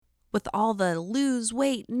With all the lose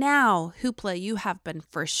weight now hoopla you have been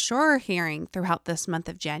for sure hearing throughout this month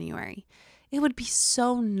of January, it would be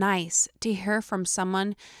so nice to hear from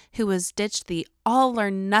someone who has ditched the all or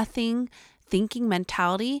nothing thinking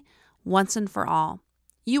mentality once and for all.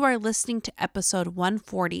 You are listening to episode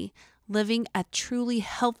 140, Living a Truly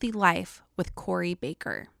Healthy Life with Cori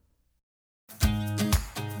Baker.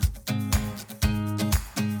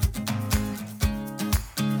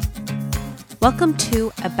 Welcome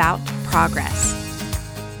to About Progress.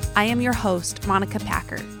 I am your host, Monica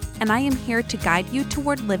Packer, and I am here to guide you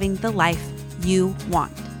toward living the life you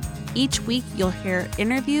want. Each week, you'll hear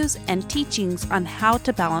interviews and teachings on how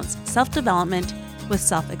to balance self-development with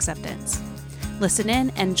self-acceptance. Listen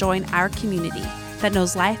in and join our community that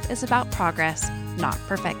knows life is about progress, not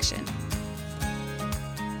perfection.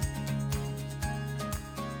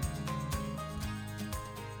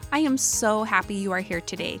 I am so happy you are here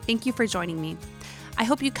today. Thank you for joining me. I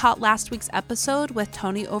hope you caught last week's episode with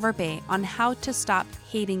Tony Overbay on how to stop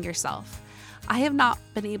hating yourself. I have not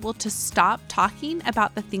been able to stop talking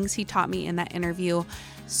about the things he taught me in that interview,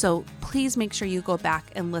 so please make sure you go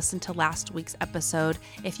back and listen to last week's episode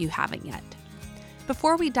if you haven't yet.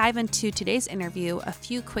 Before we dive into today's interview, a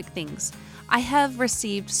few quick things. I have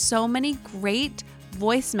received so many great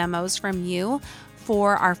voice memos from you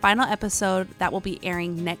for our final episode that will be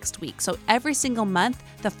airing next week. So every single month,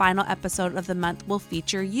 the final episode of the month will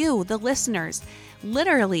feature you, the listeners,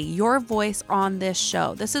 literally your voice on this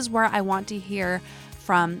show. This is where I want to hear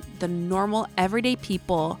from the normal, everyday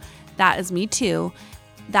people, that is me too,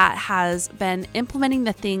 that has been implementing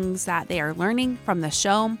the things that they are learning from the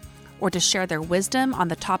show, or to share their wisdom on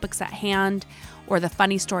the topics at hand, or the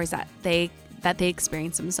funny stories that they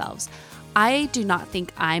experience themselves. I do not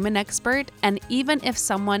think I'm an expert, and even if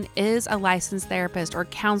someone is a licensed therapist or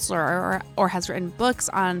counselor or has written books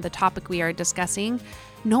on the topic we are discussing,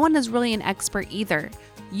 no one is really an expert either.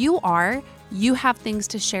 You have things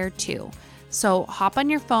to share too. So hop on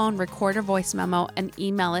your phone, record a voice memo, and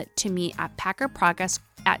email it to me at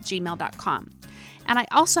packerprogress@gmail.com. And I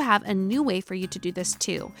also have a new way for you to do this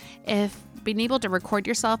too. If being able to record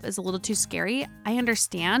yourself is a little too scary, I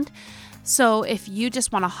understand. So if you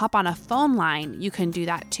just want to hop on a phone line, you can do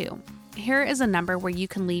that too. Here is a number where you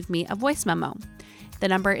can leave me a voice memo. The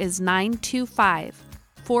number is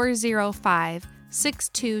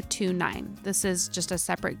 925-405-6229. This is just a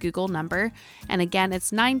separate Google number. And again,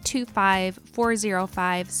 it's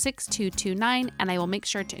 925-405-6229. And I will make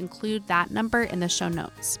sure to include that number in the show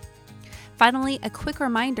notes. Finally, a quick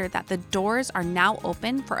reminder that the doors are now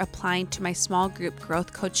open for applying to my small group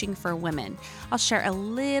growth coaching for women. I'll share a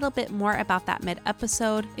little bit more about that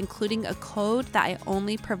mid-episode, including a code that I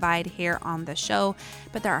only provide here on the show,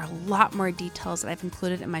 but there are a lot more details that I've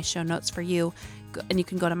included in my show notes for you. And you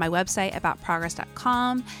can go to my website,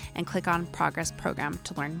 aboutprogress.com, and click on Progress Program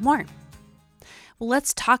to learn more. Well,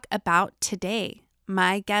 let's talk about today.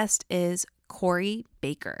 My guest is Cori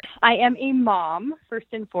Baker. I am a mom, first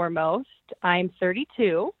and foremost. I'm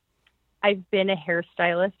 32. I've been a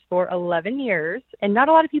hairstylist for 11 years, and not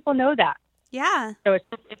a lot of people know that. Yeah. So it's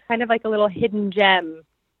kind of like a little hidden gem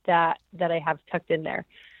that I have tucked in there.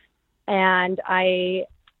 And I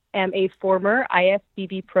am a former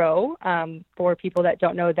IFBB pro. For people that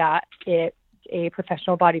don't know that, it's a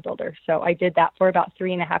professional bodybuilder. So I did that for about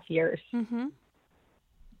 3.5 years. Mm-hmm.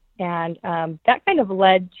 And that kind of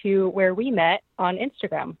led to where we met on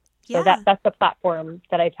Instagram. Yeah. So that's the platform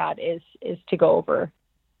that I've had is to go over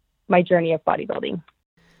my journey of bodybuilding.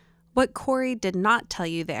 What Cori did not tell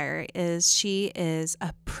you there is she is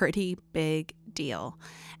a pretty big deal.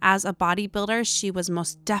 As a bodybuilder, she was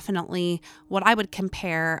most definitely what I would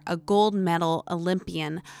compare a gold medal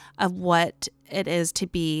Olympian of what it is to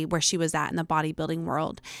be where she was at in the bodybuilding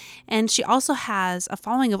world. And she also has a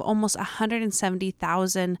following of almost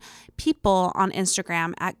 170,000 people on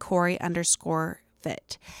Instagram at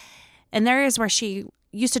Cori_fit. And there is where she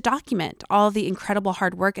used to document all the incredible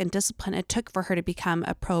hard work and discipline it took for her to become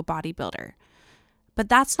a pro bodybuilder. But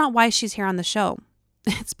that's not why she's here on the show.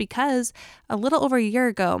 It's because a little over a year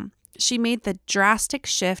ago, she made the drastic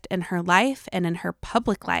shift in her life and in her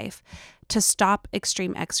public life to stop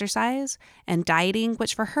extreme exercise and dieting,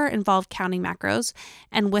 which for her involved counting macros,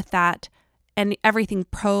 and with that, and everything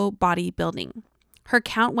pro bodybuilding. Her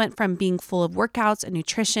account went from being full of workouts and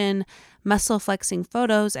nutrition, muscle flexing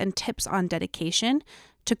photos, and tips on dedication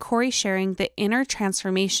to Cori sharing the inner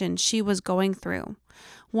transformation she was going through.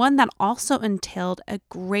 One that also entailed a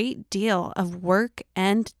great deal of work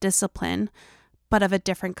and discipline, but of a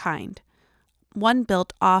different kind. One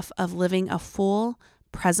built off of living a full,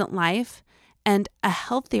 present life and a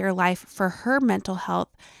healthier life for her mental health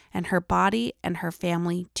and her body and her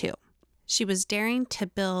family too. She was daring to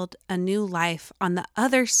build a new life on the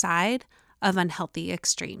other side of unhealthy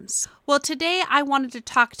extremes. Well, today I wanted to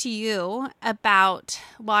talk to you about,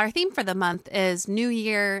 our theme for the month is New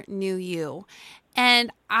Year, New You.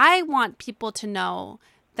 And I want people to know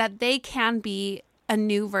that they can be a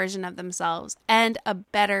new version of themselves and a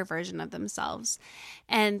better version of themselves.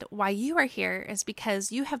 And why you are here is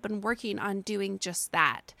because you have been working on doing just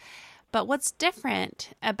that. But what's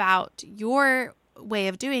different about your way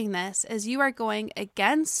of doing this is you are going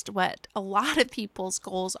against what a lot of people's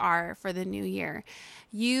goals are for the new year.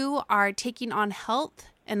 You are taking on health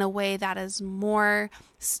in a way that is more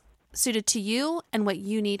suited to you and what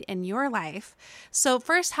you need in your life. So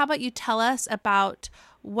first, how about you tell us about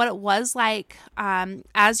what it was like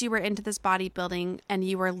as you were into this bodybuilding and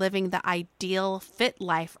you were living the ideal fit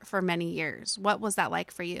life for many years. What was that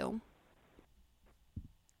like for you?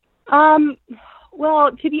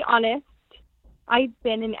 Well, to be honest, I've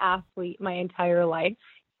been an athlete my entire life.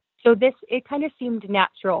 So it kind of seemed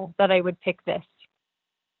natural that I would pick this.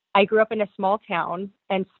 I grew up in a small town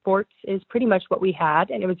and sports is pretty much what we had,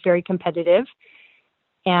 and it was very competitive.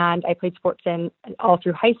 And I played sports all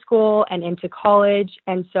through high school and into college.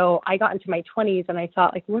 And so I got into my 20s and I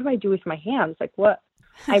thought, like, what do I do with my hands? Like, what?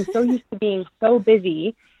 I'm so used to being so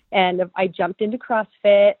busy. And I jumped into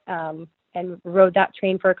CrossFit and rode that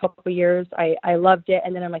train for a couple of years. I loved it.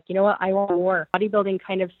 And then I'm like, you know what? I want more. Bodybuilding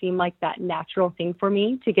kind of seemed like that natural thing for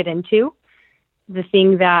me to get into. The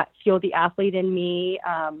thing that fueled the athlete in me,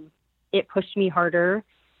 it pushed me harder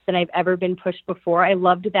than I've ever been pushed before. I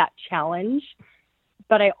loved that challenge.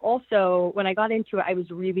 But I also, when I got into it, I was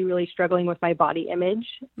really, really struggling with my body image,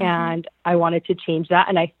 and I wanted to change that.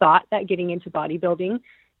 And I thought that getting into bodybuilding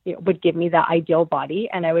would give me that ideal body,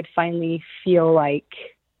 and I would finally feel like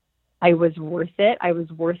I was worth it. I was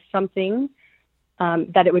worth something,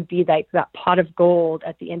 that it would be like that pot of gold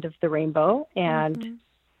at the end of the rainbow. And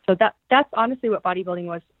so that's honestly what bodybuilding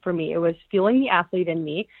was for me. It was fueling the athlete in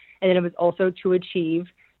me, and then it was also to achieve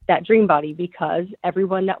that dream body, because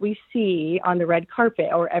everyone that we see on the red carpet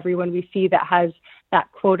or everyone we see that has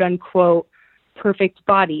that quote unquote perfect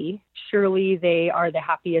body, surely they are the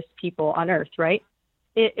happiest people on earth, right?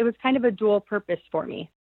 It was kind of a dual purpose for me.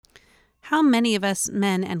 How many of us,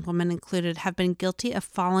 men and women included, have been guilty of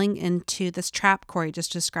falling into this trap Cori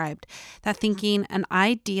just described, that thinking an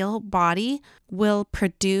ideal body will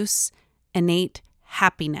produce innate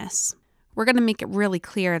happiness? We're going to make it really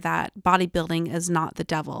clear that bodybuilding is not the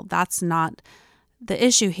devil. That's not the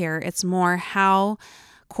issue here. It's more how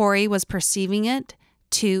Cori was perceiving it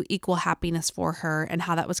to equal happiness for her and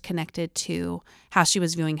how that was connected to how she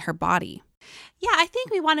was viewing her body. Yeah, I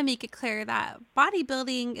think we want to make it clear that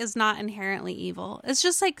bodybuilding is not inherently evil. It's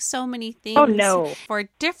just like so many things. Oh, no. For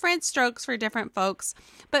different strokes for different folks.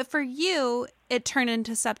 But for you, it turned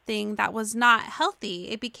into something that was not healthy.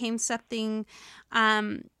 It became something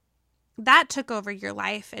that took over your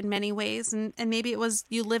life in many ways. And maybe it was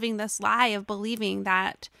you living this lie of believing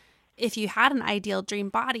that if you had an ideal dream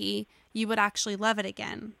body, you would actually love it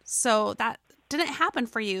again. So that didn't happen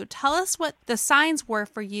for you. Tell us what the signs were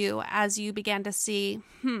for you as you began to see,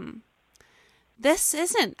 this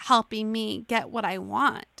isn't helping me get what I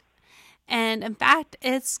want. And in fact,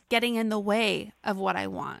 it's getting in the way of what I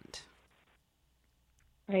want.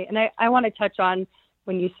 Right. And I want to touch on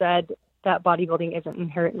when you said that bodybuilding isn't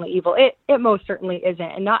inherently evil. It most certainly isn't.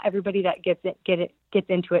 And not everybody that gets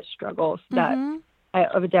into it struggles. That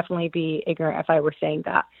I would definitely be ignorant if I were saying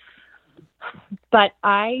that. But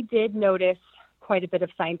I did notice quite a bit of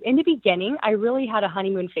signs. In the beginning, I really had a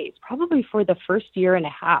honeymoon phase, probably for the first year and a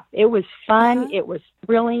half. It was fun. It was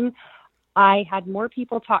thrilling. I had more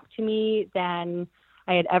people talk to me than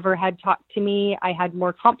I had ever had talk to me. I had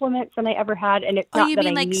more compliments than I ever had. And it's not you that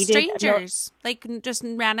mean I like needed strangers, like just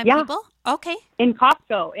random people? Okay. In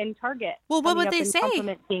Costco, in Target. Well, what would they say?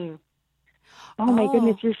 Complimenting. Oh my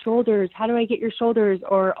goodness, your shoulders. How do I get your shoulders?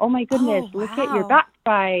 Or, oh my goodness, look at your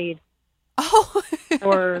backside. Oh.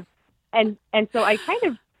 Or, and so I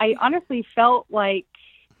honestly felt like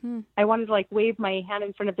I wanted to like wave my hand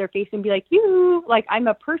in front of their face and be like, like I'm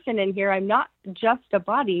a person in here. I'm not just a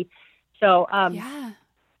body. So,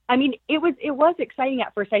 I mean, it was exciting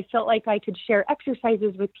at first. I felt like I could share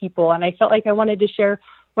exercises with people, and I felt like I wanted to share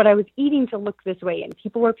what I was eating to look this way, and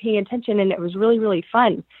people were paying attention, and it was really, really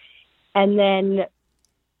fun. And then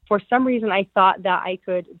for some reason, I thought that I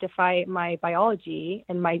could defy my biology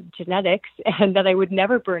and my genetics and that I would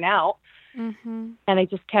never burn out. And I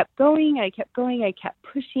just kept going. I kept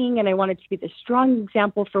pushing, and I wanted to be the strong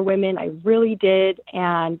example for women. I really did.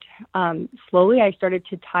 And slowly I started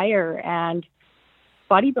to tire, and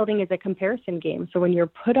bodybuilding is a comparison game. So when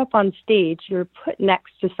you're put up on stage, you're put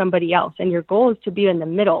next to somebody else, and your goal is to be in the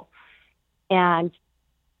middle. And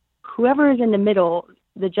whoever is in the middle,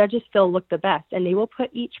 the judges still look the best, and they will put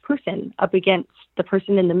each person up against the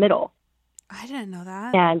person in the middle. I didn't know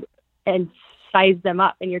that. And size them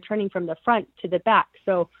up, and you're turning from the front to the back.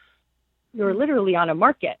 So you're literally on a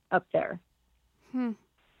market up there.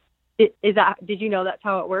 Did you know that's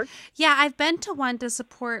how it works? Yeah, I've been to one to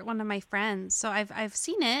support one of my friends, so I've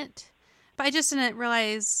seen it, but I just didn't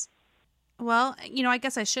realize. Well, I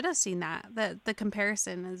guess I should have seen that the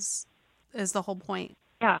comparison is the whole point.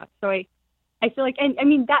 Yeah. So I feel like, and I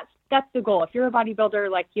mean that's the goal. If you're a bodybuilder,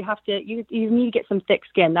 like you need to get some thick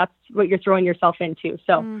skin. That's what you're throwing yourself into.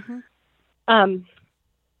 So,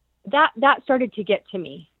 that started to get to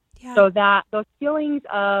me. Yeah. So that those feelings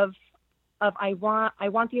of I want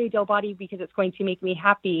the ideal body because it's going to make me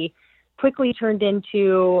happy quickly turned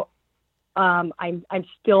into I'm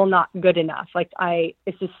still not good enough. Like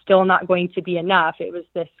this is still not going to be enough. It was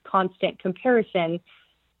this constant comparison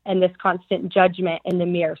and this constant judgment in the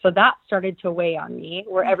mirror. So that started to weigh on me,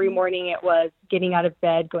 where every morning it was getting out of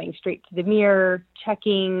bed, going straight to the mirror,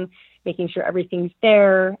 checking, making sure everything's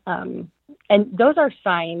there. And those are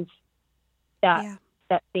signs that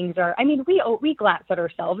things are, I mean, we glance at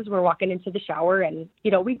ourselves. We're walking into the shower and,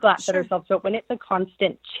 we glance at ourselves. So when it's a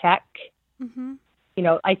constant check,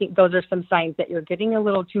 I think those are some signs that you're getting a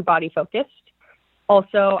little too body focused.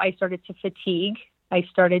 Also, I started to fatigue. I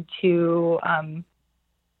started to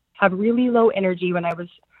have really low energy when I was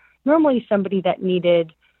normally somebody that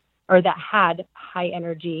needed or that had high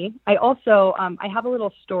energy. I also, I have a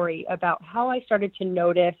little story about how I started to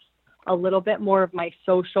notice a little bit more of my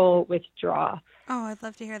social withdrawal. Oh, I'd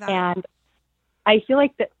love to hear that. And I feel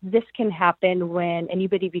like that this can happen when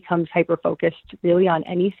anybody becomes hyper-focused really on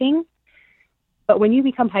anything. But when you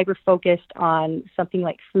become hyper-focused on something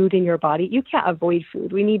like food in your body, you can't avoid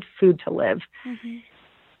food. We need food to live.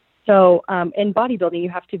 So in bodybuilding, you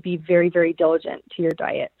have to be very, very diligent to your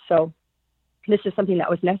diet. So this is something that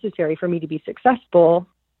was necessary for me to be successful,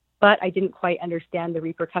 but I didn't quite understand the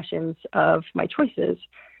repercussions of my choices.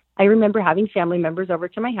 I remember having family members over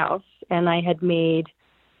to my house, and I had made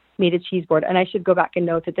a cheese board. And I should go back and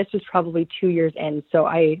note that this was probably 2 years in. So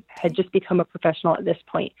I had just become a professional at this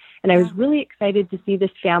point. And I was really excited to see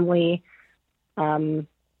this family.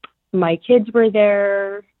 My kids were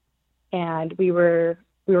there, and we were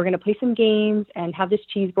going to play some games and have this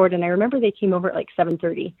cheese board. And I remember they came over at like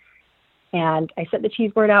 7:30, and I set the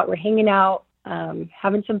cheese board out. We're hanging out,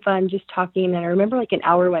 having some fun, just talking. And I remember like an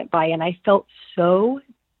hour went by, and I felt so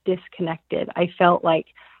disconnected. I felt like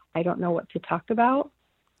I don't know what to talk about.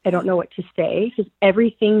 I don't know what to say, because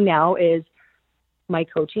everything now is my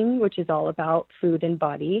coaching, which is all about food and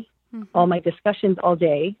body. All my discussions all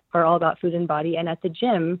day are all about food and body. And at the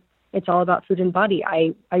gym, it's all about food and body.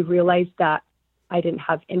 I realized that I didn't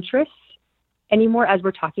have interests anymore as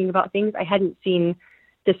we're talking about things. I hadn't seen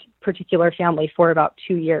this particular family for about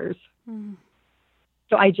 2 years.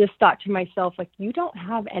 So I just thought to myself, like, you don't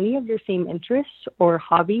have any of your same interests or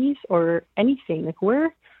hobbies or anything. Like,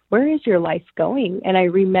 where is your life going? And I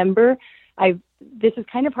remember, this is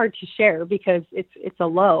kind of hard to share because it's a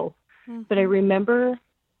low, but I remember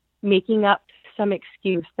making up some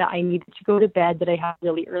excuse that I needed to go to bed, that I had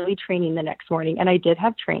really early training the next morning. And I did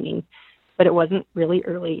have training, but it wasn't really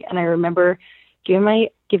early. And I remember giving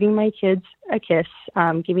my kids a kiss,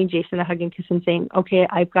 giving Jason a hug and kiss, and saying, okay,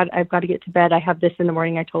 I've got to get to bed. I have this in the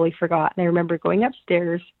morning. I totally forgot. And I remember going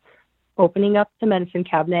upstairs, opening up the medicine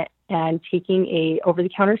cabinet and taking a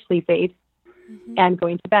over-the-counter sleep aid and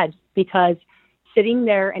going to bed, because sitting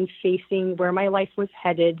there and facing where my life was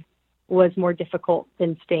headed was more difficult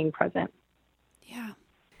than staying present. Yeah.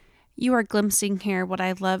 You are glimpsing here what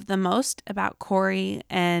I love the most about Cori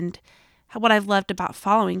and what I've loved about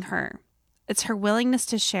following her. It's her willingness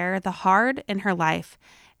to share the hard in her life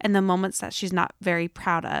and the moments that she's not very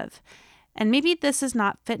proud of. And maybe this is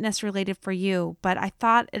not fitness related for you, but I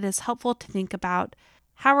thought it is helpful to think about,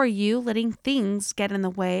 how are you letting things get in the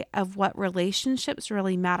way of what relationships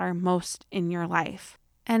really matter most in your life?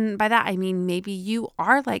 And by that, I mean, maybe you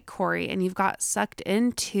are like Cori and you've got sucked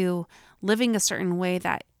into living a certain way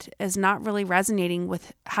that is not really resonating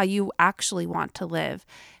with how you actually want to live.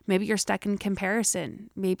 Maybe you're stuck in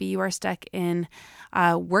comparison. Maybe you are stuck in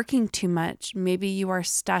working too much. Maybe you are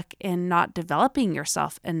stuck in not developing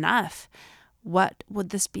yourself enough. What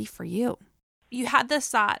would this be for you? You had this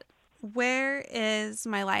thought, where is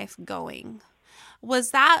my life going?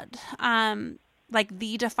 Was that like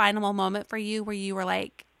the definable moment for you where you were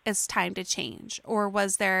like, it's time to change? Or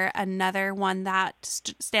was there another one that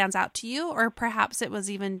stands out to you? Or perhaps it was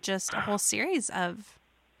even just a whole series of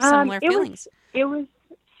similar It was feelings? it was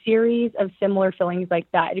series of similar feelings like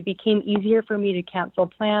that. It became easier for me to cancel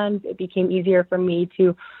plans. It became easier for me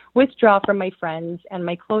to withdraw from my friends, and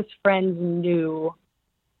my close friends knew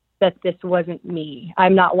that this wasn't me.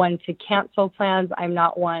 I'm not one to cancel plans. I'm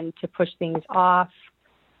not one to push things off.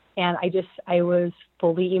 And I was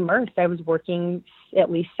fully immersed. I was working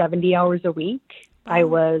at least 70 hours a week. I Wow.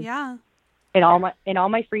 was Yeah. in all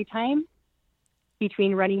my free time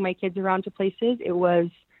between running my kids around to places. It was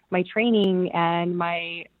my training and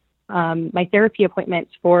my therapy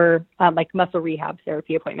appointments for like muscle rehab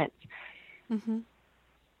therapy appointments. Mm-hmm.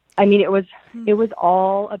 I mean, it was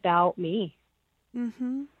all about me.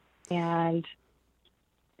 Mm-hmm. And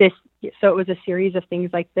this, so it was a series of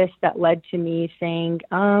things like this that led to me saying,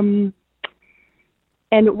 and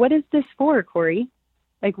what is this for, Cori?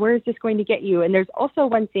 Like, where is this going to get you? And there's also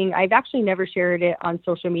one thing, I've actually never shared it on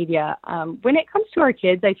social media. When it comes to our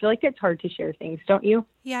kids, I feel like it's hard to share things, don't you?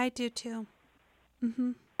 Yeah, I do too.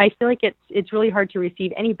 Mm-hmm. I feel like it's really hard to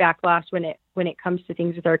receive any backlash when it comes to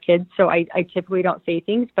things with our kids. So I typically don't say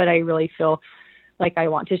things, but I really feel like I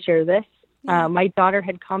want to share this. Yeah. My daughter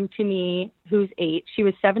had come to me, who's 8. She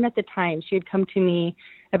was 7 at the time. She had come to me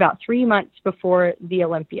about 3 months before the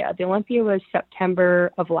Olympia. The Olympia was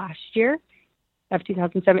September of last year, of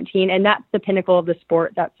 2017, and that's the pinnacle of the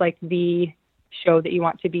sport. That's like the show that you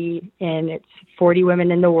want to be in. It's 40 women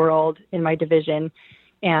in the world in my division,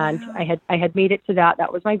 and Wow. I had made it to that.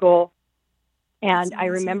 That was my goal, and That's I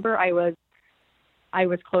amazing. remember I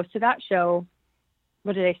was close to that show.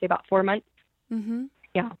 What did I say, about 4 months? Mm-hmm.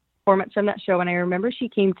 Yeah, 4 months from that show. And I remember she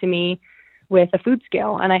came to me with a food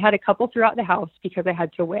scale, and I had a couple throughout the house because I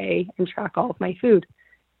had to weigh and track all of my food.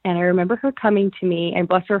 And I remember her coming to me, and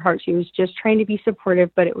bless her heart, she was just trying to be supportive,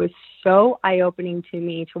 but it was so eye-opening to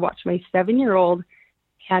me to watch my 7-year-old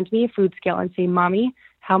hand me a food scale and say, Mommy,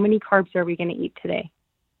 how many carbs are we going to eat today?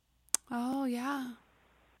 Oh, yeah.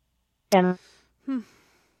 And Hmm.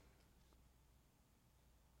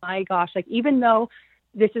 my gosh, like, even though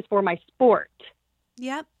this is for my sport,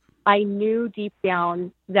 Yep. I knew deep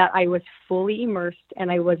down that I was fully immersed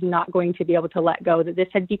and I was not going to be able to let go, that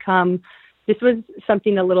this was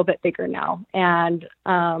something a little bit bigger now. And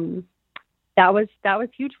that was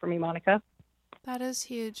huge for me, Monica. That is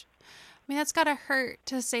huge. I mean, that's got to hurt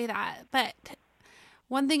to say that. But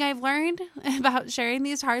one thing I've learned about sharing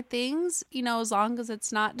these hard things, as long as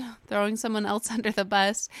it's not throwing someone else under the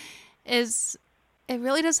bus, is it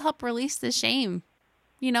really does help release the shame,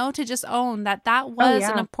 to just own that Oh, was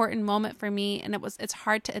an yeah. important moment for me. And it's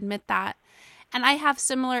hard to admit that. And I have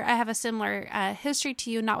a similar history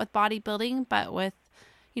to you, not with bodybuilding, but with,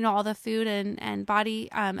 all the food and body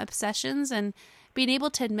obsessions, and being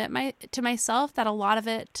able to admit to myself that a lot of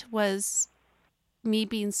it was me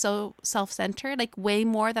being so self-centered, like way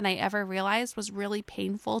more than I ever realized, was really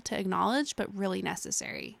painful to acknowledge, but really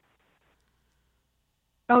necessary.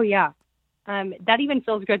 Oh, yeah. That even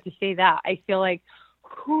feels good to say that. I feel like,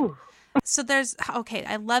 whew. So okay,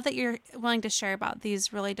 I love that you're willing to share about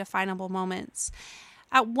these really definable moments.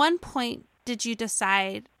 At one point, did you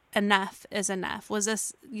decide enough is enough?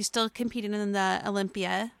 Was you still competing in the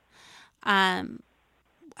Olympia?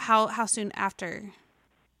 How soon after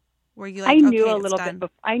were you like, okay, it's done?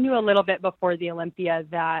 I knew a little bit before the Olympia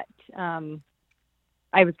that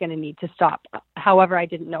I was going to need to stop. However, I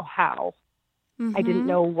didn't know how. I didn't Mm-hmm.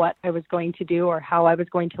 know what I was going to do or how I was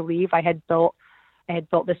going to leave. I had built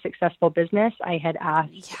this successful business. I had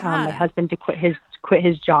asked my Yeah. husband to quit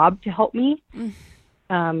his job to help me.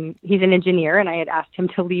 He's an engineer, and I had asked him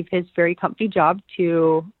to leave his very comfy job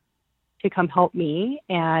to come help me.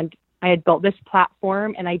 And I had built this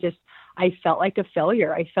platform, and I felt like a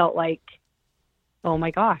failure. I felt like, oh my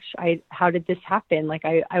gosh, how did this happen? Like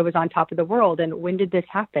I was on top of the world, and when did this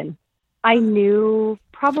happen? I knew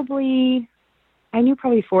probably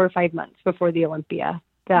 4 or 5 months before the Olympia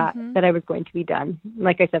that Mm-hmm. I was going to be done.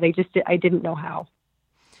 Like I said, I didn't know how.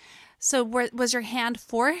 So was your hand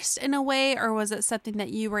forced in a way, or was it something that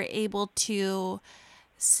you were able to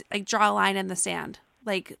like draw a line in the sand?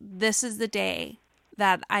 Like, this is the day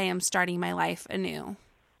that I am starting my life anew.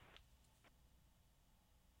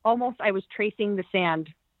 Almost, I was tracing the sand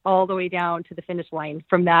all the way down to the finish line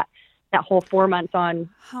from that whole 4 months on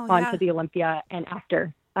Oh, to yeah. the Olympia and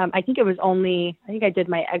after. I think I did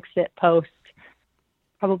my exit post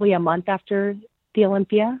probably a month after the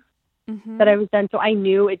Olympia Mm-hmm. that I was done. So I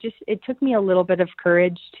knew it took me a little bit of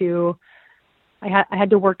courage I had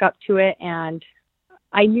to work up to it, and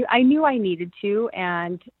I knew I needed to,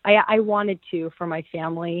 and I wanted to for my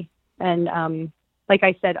family. And like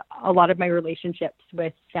I said, a lot of my relationships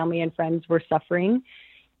with family and friends were suffering,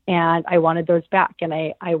 And I wanted those back. And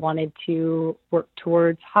I wanted to work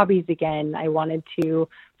towards hobbies again. I wanted to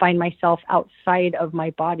find myself outside of my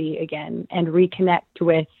body again and reconnect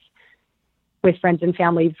with friends and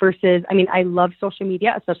family versus, I mean, I love social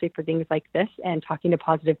media, especially for things like this and talking to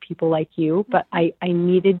positive people like you, but I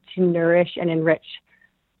needed to nourish and enrich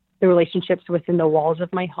the relationships within the walls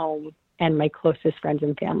of my home and my closest friends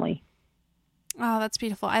and family. Oh, that's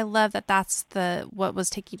beautiful. I love that that's what was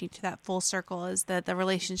taking you to that full circle is the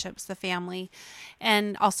relationships, the family,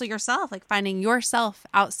 and also yourself, like finding yourself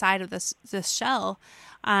outside of this shell,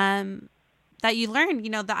 that you learned,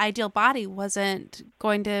 the ideal body wasn't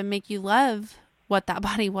going to make you love what that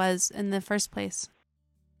body was in the first place.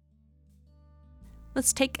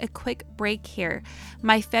 Let's take a quick break here.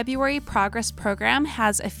 My February Progress program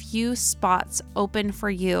has a few spots open for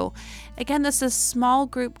you. Again, this is small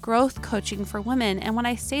group growth coaching for women. And when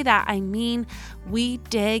I say that, I mean we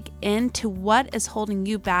dig into what is holding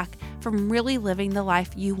you back from really living the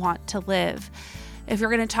life you want to live. If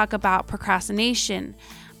you're going to talk about procrastination,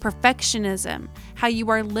 perfectionism, how you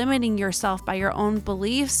are limiting yourself by your own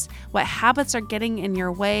beliefs, what habits are getting in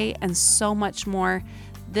your way, and so much more,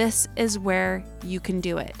 this is where you can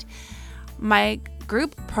do it. My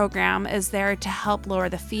group program is there to help lower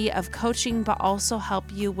the fee of coaching, but also help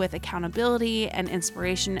you with accountability and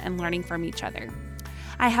inspiration and learning from each other.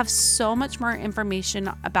 I have so much more information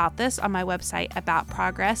about this on my website,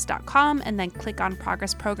 aboutprogress.com, and then click on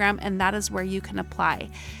Progress Program, and that is where you can apply.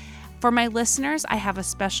 For my listeners, I have a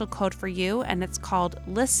special code for you, and it's called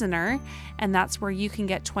LISTENER, and that's where you can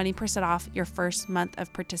get 20% off your first month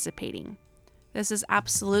of participating. This is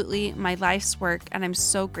absolutely my life's work, and I'm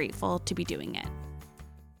so grateful to be doing it.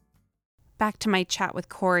 Back to my chat with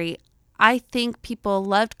Cori. I think people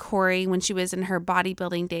loved Cori when she was in her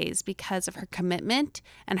bodybuilding days because of her commitment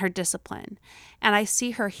and her discipline. And I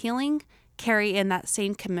see her healing carry in that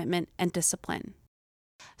same commitment and discipline.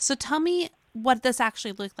 So tell me what this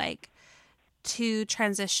actually looked like to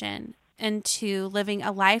transition into living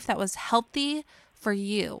a life that was healthy for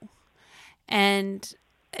you, and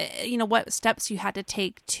what steps you had to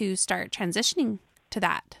take to start transitioning to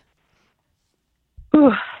that.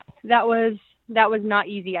 Ooh, that was not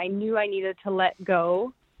easy. I knew I needed to let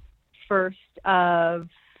go first of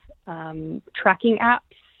tracking apps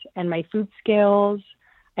and my food scales.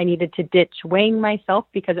 I needed to ditch weighing myself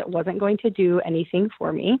because it wasn't going to do anything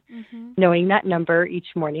for me, knowing that number each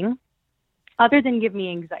morning, other than give me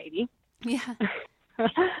anxiety. Yeah.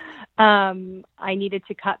 I needed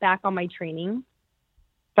to cut back on my training.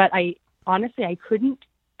 But I couldn't.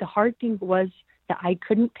 The hard thing was that I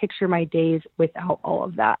couldn't picture my days without all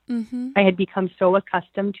of that. I had become so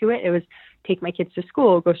accustomed to it. It was take my kids to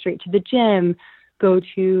school, go straight to the gym, go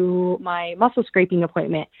to my muscle scraping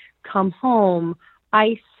appointment, come home,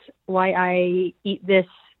 ice while I eat this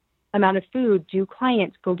amount of food, do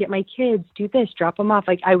clients, go get my kids, do this, drop them off.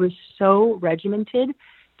 Like I was so regimented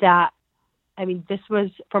that, I mean, this was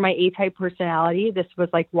for my A-type personality. This was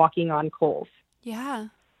like walking on coals. Yeah.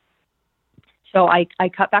 So I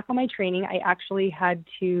cut back on my training. I actually had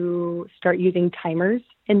to start using timers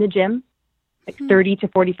in the gym, like 30 to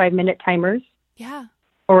 45-minute timers. Yeah.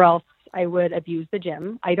 Or else I would abuse the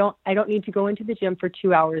gym. I don't need to go into the gym for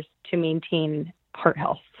 2 hours to maintain heart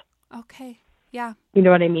health. Okay. Yeah. You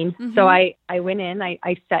know what I mean? So I went in,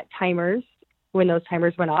 I set timers. When those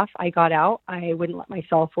timers went off, I got out. I wouldn't let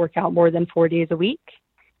myself work out more than 4 days a week.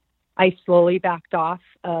 I slowly backed off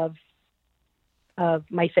of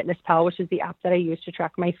my FitnessPal, which is the app that I use to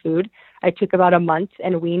track my food. I took about a month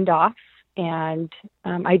and weaned off. And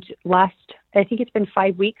I think it's been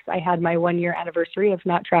 5 weeks, I had my 1-year anniversary of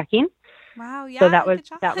not tracking. Wow. Yeah. So that was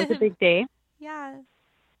a big day. Yeah.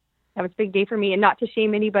 That was a big day for me. And not to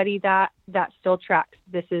shame anybody that still tracks.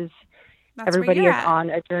 Everybody is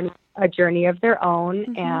on a journey of their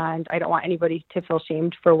own. And I don't want anybody to feel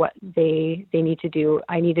shamed for what they need to do.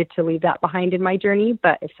 I needed to leave that behind in my journey.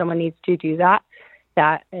 But if someone needs to do that,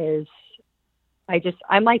 that is,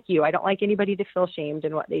 I'm like you. I don't like anybody to feel shamed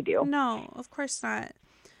in what they do. No, of course not.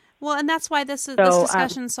 Well, and that's why this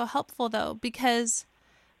discussion is so helpful, though, because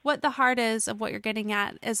what the heart is of what you're getting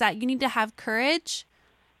at is that you need to have courage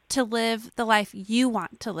to live the life you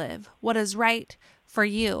want to live, what is right for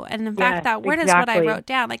you. And in fact, that word is what I wrote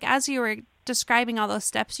down. Like as you were describing all those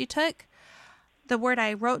steps you took, the word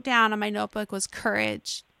I wrote down on my notebook was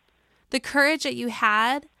courage. The courage that you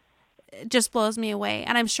had just blows me away.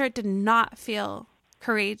 And I'm sure it did not feel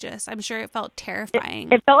courageous. I'm sure it felt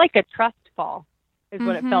terrifying. It felt like a trust fall is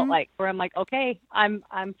what it felt like, where I'm like, okay, I'm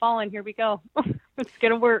falling. Here we go. It's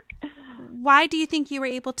going to work. Why do you think you were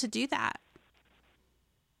able to do that?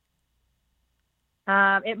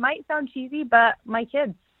 It might sound cheesy, but my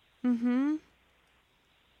kids. Mm-hmm.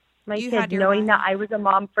 My You kids, had your knowing that why. I was a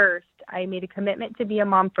mom first, I made a commitment to be a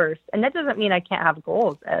mom first. And that doesn't mean I can't have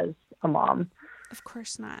goals as a mom, Of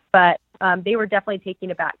course not. but they were definitely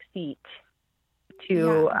taking a back seat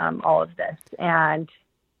Yeah. to all of this. And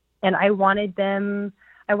I wanted them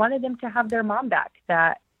to have their mom back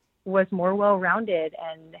that was more well-rounded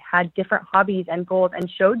and had different hobbies and goals, and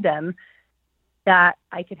showed them that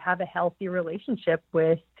I could have a healthy relationship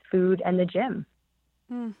with food and the gym.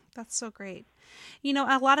 That's so great. You know,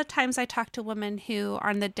 a lot of times I talk to women who are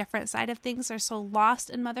on the different side of things. They're so lost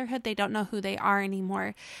in motherhood, they don't know who they are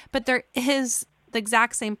anymore. But there is the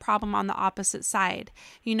exact same problem on the opposite side,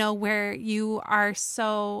 you know, where you're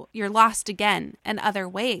lost again in other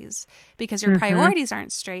ways because your Mm-hmm. priorities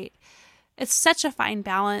aren't straight. It's such a fine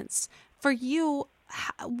balance. For you,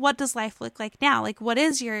 what does life look like now? Like, what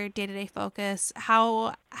is your day-to-day focus?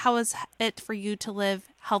 How is it for you to live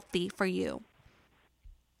healthy for you?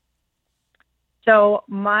 So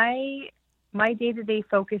my day-to-day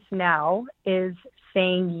focus now is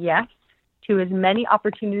saying yes to as many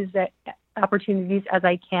opportunities as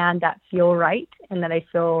I can that feel right and that I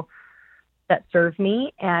feel that serve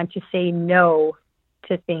me, and to say no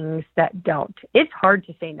to things that don't. It's hard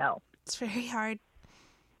to say no. It's very hard.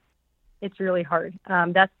 It's really hard.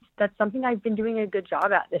 That's something I've been doing a good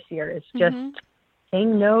job at this year, is just Mm-hmm.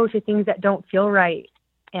 saying no to things that don't feel right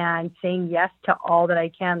and saying yes to all that I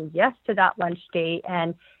can. Yes to that lunch date,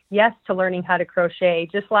 and yes to learning how to crochet.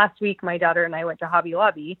 Just last week, my daughter and I went to Hobby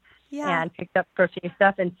Lobby Yeah. and picked up crochet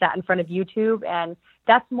stuff and sat in front of YouTube. And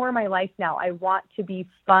that's more my life now. I want to be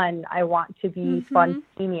fun. I want to be Mm-hmm.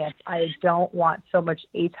 spontaneous. I don't want so much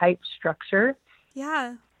A-type structure.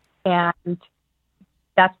 Yeah. And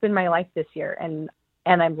that's been my life this year. And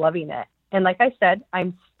I'm loving it. And like I said,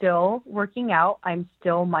 I'm still working out. I'm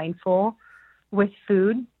still mindful with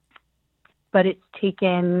food, but it's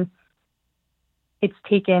taken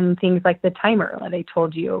things like the timer that I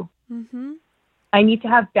told you. Mm-hmm. I need to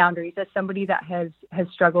have boundaries. As somebody that has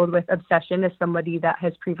struggled with obsession, as somebody that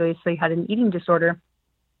has previously had an eating disorder,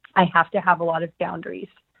 I have to have a lot of boundaries.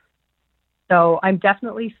 So I'm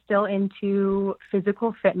definitely still into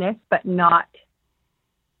physical fitness, but not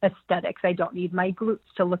aesthetics. I don't need my glutes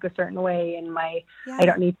to look a certain way, and I Yeah.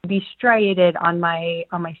 don't need to be striated on my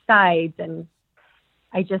sides. And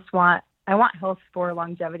I want health for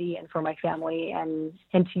longevity and for my family, and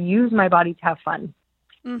to use my body to have fun.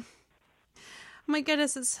 Mm. Oh my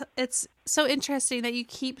goodness, it's so interesting that you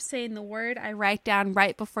keep saying the word I write down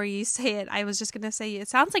right before you say it. I was just going to say, it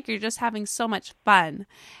sounds like you're just having so much fun.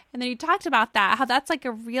 And then you talked about that, how that's like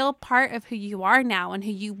a real part of who you are now and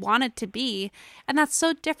who you wanted to be. And that's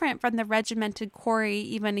so different from the regimented Cori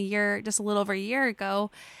even just a little over a year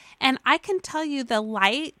ago. And I can tell you the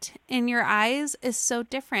light in your eyes is so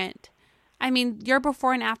different. I mean, your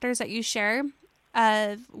before and afters that you share,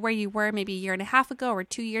 where you were maybe a year and a half ago or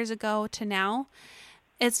 2 years ago to now,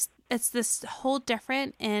 it's this whole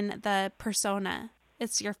different in the persona.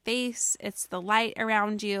 It's your face, it's the light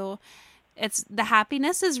around you, it's the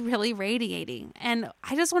happiness is really radiating. And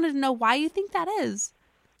I just wanted to know why you think that is.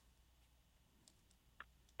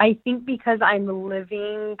 I think because I'm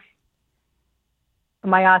living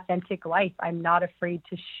my authentic life. I'm not afraid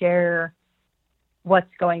to share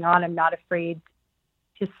what's going on. I'm not afraid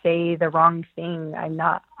to say the wrong thing. I'm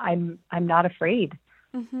not afraid.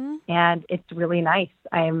 Mm-hmm. And it's really nice.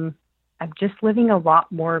 I'm just living a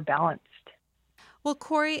lot more balanced. Well,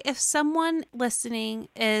 Cori, if someone listening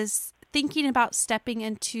is thinking about stepping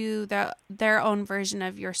into their own version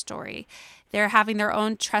of your story, they're having their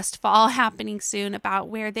own trust fall happening soon about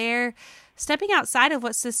where they're stepping outside of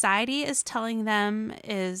what society is telling them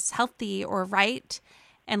is healthy or right,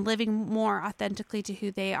 and living more authentically to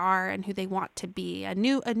who they are and who they want to be, a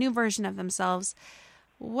new version of themselves,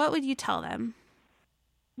 what would you tell them?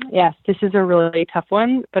 Yes, this is a really tough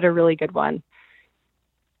one, but a really good one.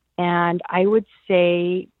 And I would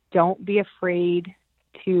say, don't be afraid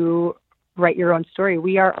to write your own story.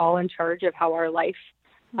 We are all in charge of how our life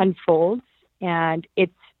unfolds, and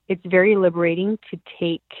it's very liberating to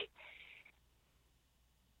take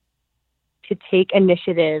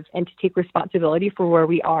initiative and to take responsibility for where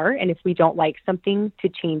we are. And if we don't like something, to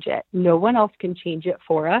change it. No one else can change it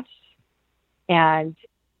for us. And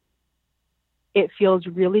it feels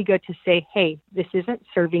really good to say, hey, this isn't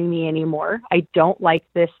serving me anymore. I don't like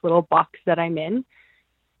this little box that I'm in,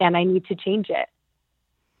 and I need to change it.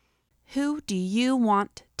 Who do you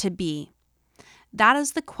want to be? That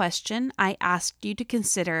is the question I asked you to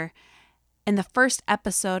consider in the first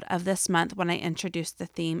episode of this month when I introduced the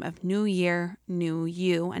theme of New Year, New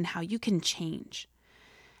You, and how you can change.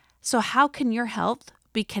 So how can your health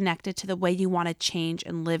be connected to the way you want to change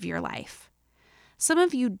and live your life. Some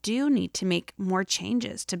of you do need to make more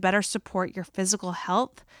changes to better support your physical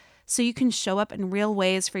health so you can show up in real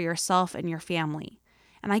ways for yourself and your family.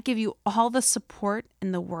 And I give you all the support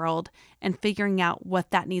in the world in figuring out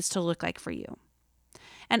what that needs to look like for you.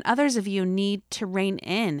 And others of you need to rein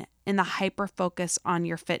in the hyper focus on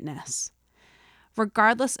your fitness.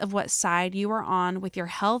 Regardless of what side you are on with your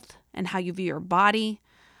health and how you view your body,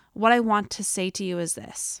 what I want to say to you is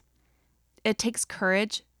this: it takes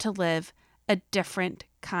courage to live a different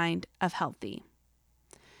kind of healthy.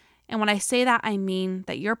 And when I say that, I mean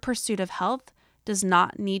that your pursuit of health does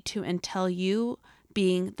not need to entail you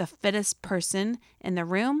being the fittest person in the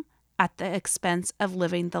room at the expense of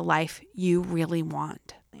living the life you really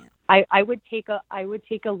want. I would take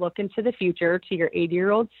a look into the future to your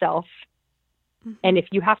 80-year-old self. Mm-hmm. And if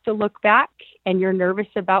you have to look back and you're nervous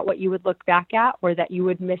about what you would look back at, or that you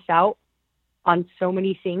would miss out on so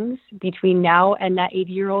many things between now and that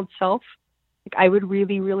 80-year-old self, I would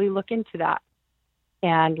really, really look into that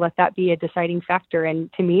and let that be a deciding factor. And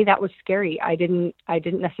to me, that was scary. I didn't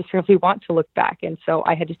necessarily want to look back. And so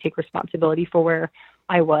I had to take responsibility for where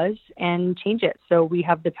I was and change it. So we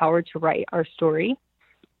have the power to write our story.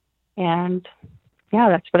 And yeah,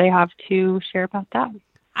 that's what I have to share about that.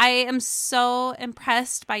 I am so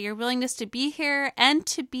impressed by your willingness to be here and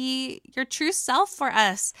to be your true self for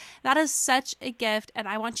us. That is such a gift. And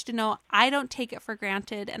I want you to know I don't take it for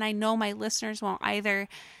granted. And I know my listeners won't either.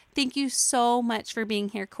 Thank you so much for being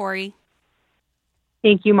here, Cori.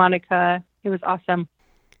 Thank you, Monica. It was awesome.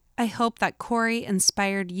 I hope that Cori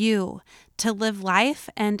inspired you to live life,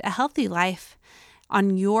 and a healthy life,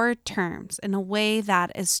 on your terms in a way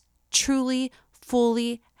that is truly,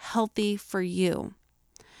 fully healthy for you.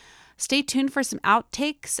 Stay tuned for some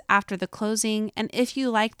outtakes after the closing. And if you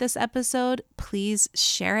like this episode, please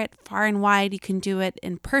share it far and wide. You can do it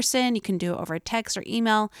in person. You can do it over text or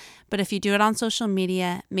email. But if you do it on social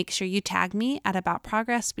media, make sure you tag me at About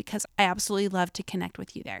Progress, because I absolutely love to connect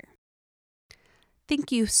with you there.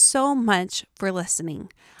 Thank you so much for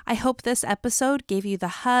listening. I hope this episode gave you the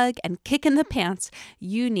hug and kick in the pants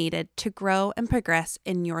you needed to grow and progress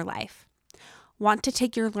in your life. Want to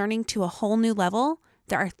take your learning to a whole new level?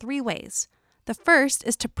 There are 3 ways. The first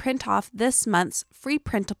is to print off this month's free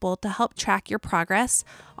printable to help track your progress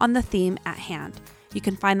on the theme at hand. You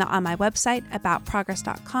can find that on my website,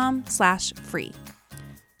 aboutprogress.com/free.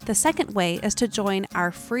 The second way is to join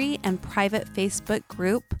our free and private Facebook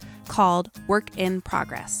group called Work in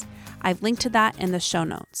Progress. I've linked to that in the show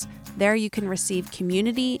notes. There you can receive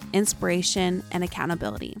community, inspiration, and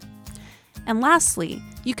accountability. And lastly,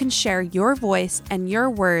 you can share your voice and your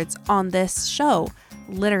words on this show,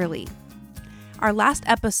 literally. Our last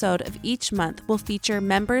episode of each month will feature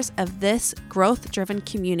members of this growth-driven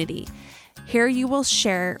community. Here you will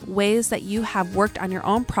share ways that you have worked on your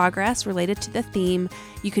own progress related to the theme.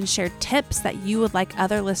 You can share tips that you would like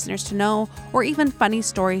other listeners to know, or even funny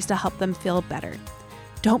stories to help them feel better.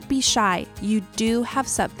 Don't be shy. You do have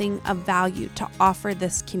something of value to offer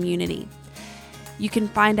this community. You can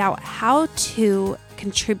find out how to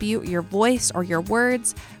contribute your voice or your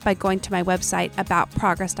words by going to my website,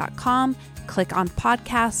 aboutprogress.com, click on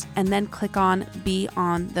podcast, and then click on Be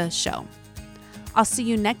on the Show. I'll see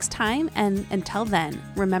you next time, and until then,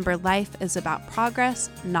 remember, life is about progress,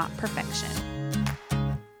 not perfection.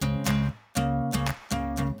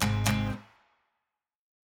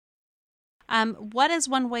 What is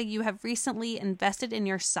one way you have recently invested in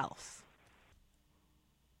yourself?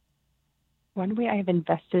 One way I have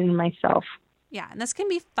invested in myself. Yeah, and this can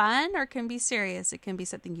be fun or it can be serious. It can be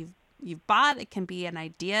something you've bought. It can be an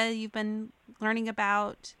idea you've been learning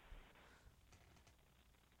about.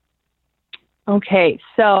 Okay,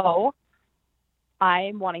 so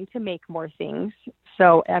I'm wanting to make more things.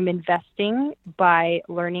 So I'm investing by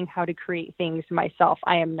learning how to create things myself.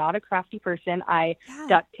 I am not a crafty person. I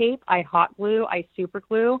duct tape, I hot glue, I super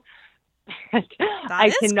glue.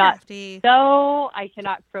 I cannot crafty. sew, I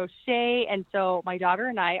cannot crochet. And so my daughter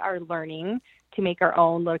and I are learning to make our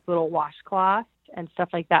own little washcloths and stuff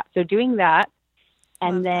like that. So doing that.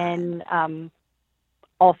 And then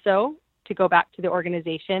also to go back to the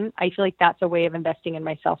organization, I feel like that's a way of investing in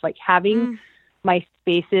myself, like having my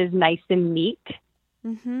spaces nice and neat.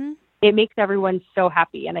 Mm-hmm. It makes everyone so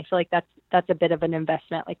happy. And I feel like that's a bit of an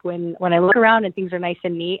investment. Like when I look around and things are nice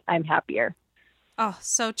and neat, I'm happier. Oh,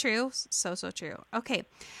 so true. So true. Okay.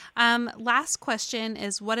 Last question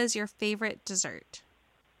is, what is your favorite dessert?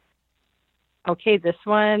 Okay, this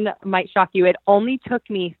one might shock you. It only took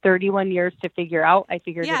me 31 years to figure out. I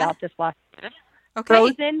figured it out this last year. Okay.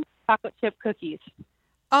 Frozen chocolate chip cookies.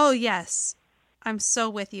 Oh, yes. I'm so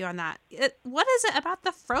with you on that. What is it about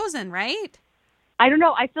the frozen, right? I don't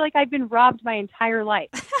know. I feel like I've been robbed my entire life.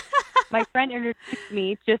 My friend introduced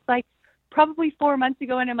me just like probably 4 months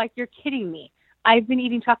ago, and I'm like, you're kidding me. I've been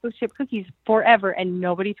eating chocolate chip cookies forever, and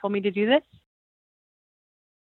nobody told me to do this.